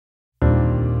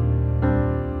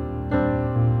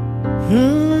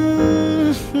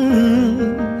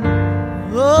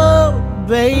Oh,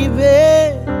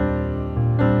 baby.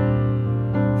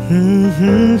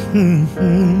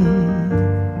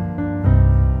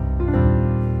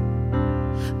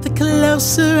 The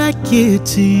closer I get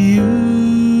to you,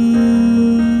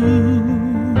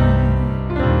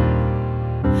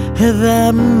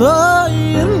 the more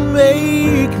you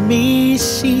make me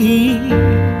see.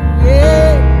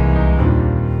 Yeah.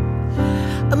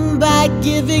 And by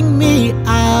giving me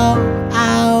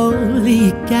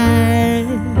hourly guide,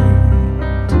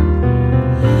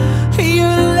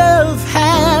 your love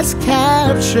has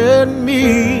captured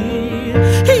me.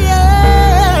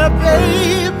 Yeah,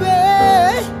 baby.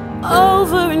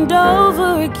 Over and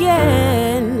over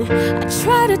again, I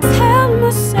try to tell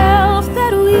myself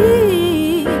that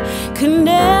we could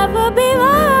never be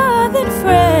more than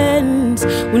friends,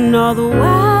 when all the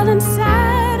while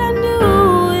inside I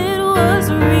knew it was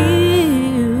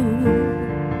real.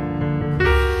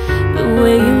 The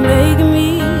way you make me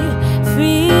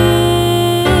feel.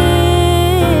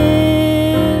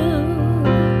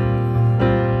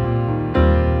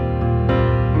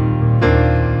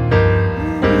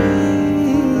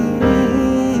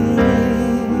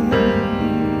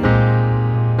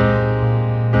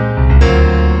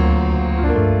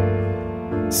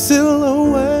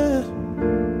 Silhouette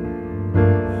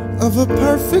of a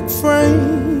perfect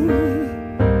frame,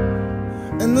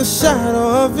 and the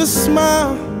shadow of your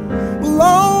smile will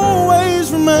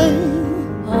always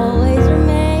remain. Always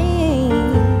remain.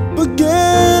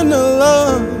 Begin to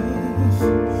love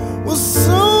will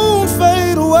soon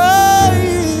fade away,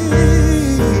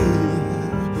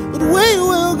 but we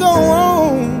will go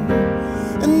on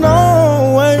and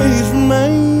always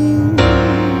remain.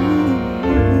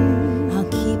 I'll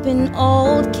keep an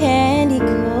old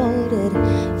candy-coated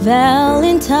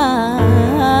Valentine,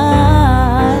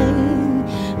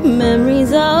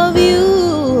 memories of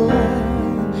you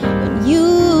when you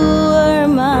were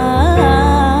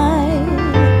mine,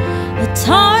 a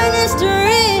tarnished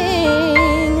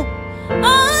ring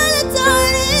on a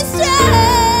tarnished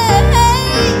chain.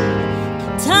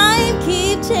 Time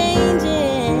keep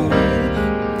changing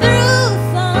through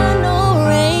sun or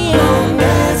rain. Long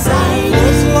as I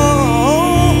live,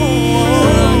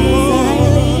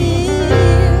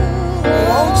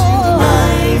 Won't you be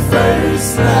my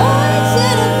first love?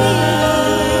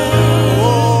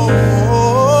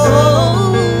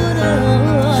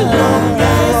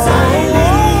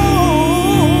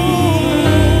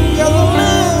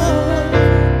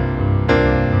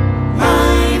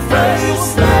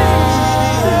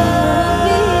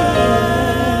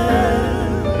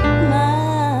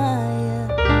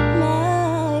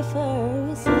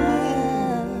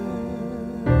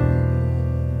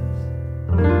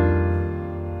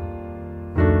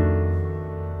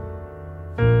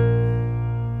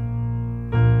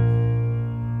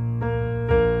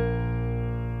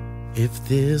 If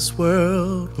this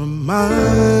world were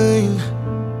mine,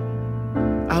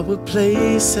 I would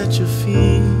place at your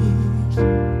feet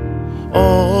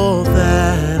all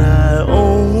that I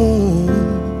own.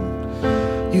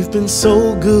 You've been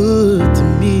so good to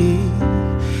me.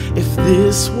 If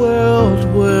this world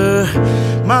were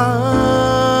mine,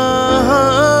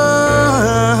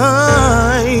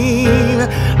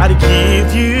 I'd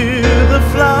give you the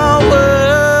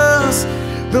flowers,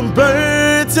 the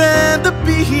birds and the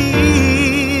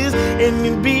bees, and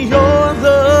it'd be your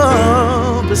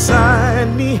love beside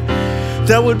me.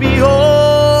 That would be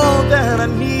all that I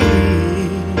need.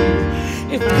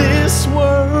 If this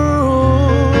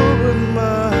world were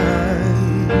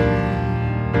mine,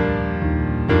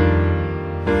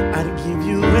 I'd give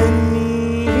you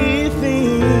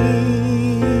anything.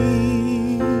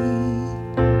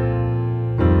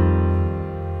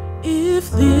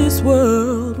 If this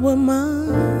world were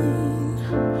mine,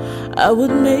 I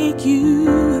would make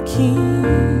you a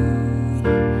king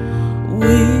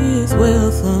with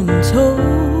wealth untold.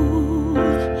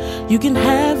 You can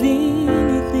have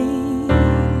anything.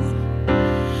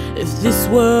 If this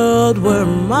world were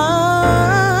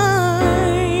mine,